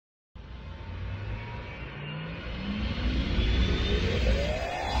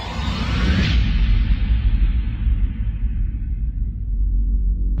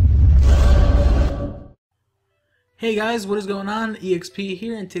Hey guys, what is going on? EXP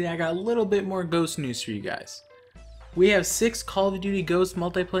here, and today I got a little bit more Ghost news for you guys. We have 6 Call of Duty Ghost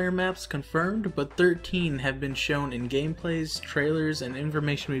multiplayer maps confirmed, but 13 have been shown in gameplays, trailers, and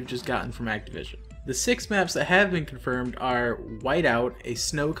information we've just gotten from Activision. The 6 maps that have been confirmed are Whiteout, a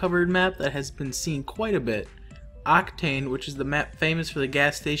snow-covered map that has been seen quite a bit, Octane, which is the map famous for the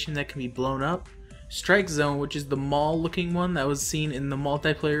gas station that can be blown up, Strike Zone, which is the mall-looking one that was seen in the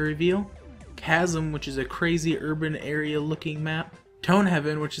multiplayer reveal, Chasm, which is a crazy urban area looking map, Tone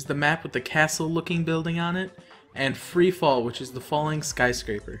Heaven, which is the map with the castle looking building on it, and Freefall, which is the falling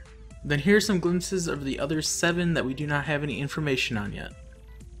skyscraper. Then here's some glimpses of the other 7 that we do not have any information on yet.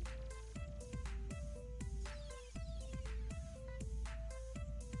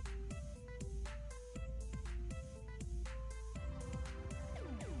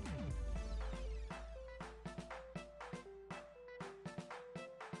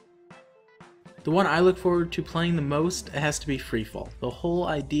 The one I look forward to playing the most has to be Freefall. The whole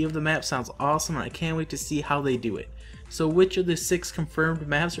idea of the map sounds awesome and I can't wait to see how they do it. So which of the 6 confirmed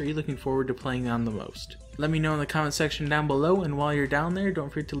maps are you looking forward to playing on the most? Let me know in the comment section down below, and while you're down there,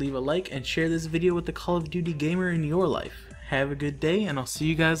 don't forget to leave a like and share this video with the Call of Duty gamer in your life. Have a good day, and I'll see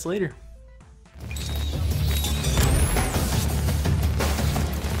you guys later.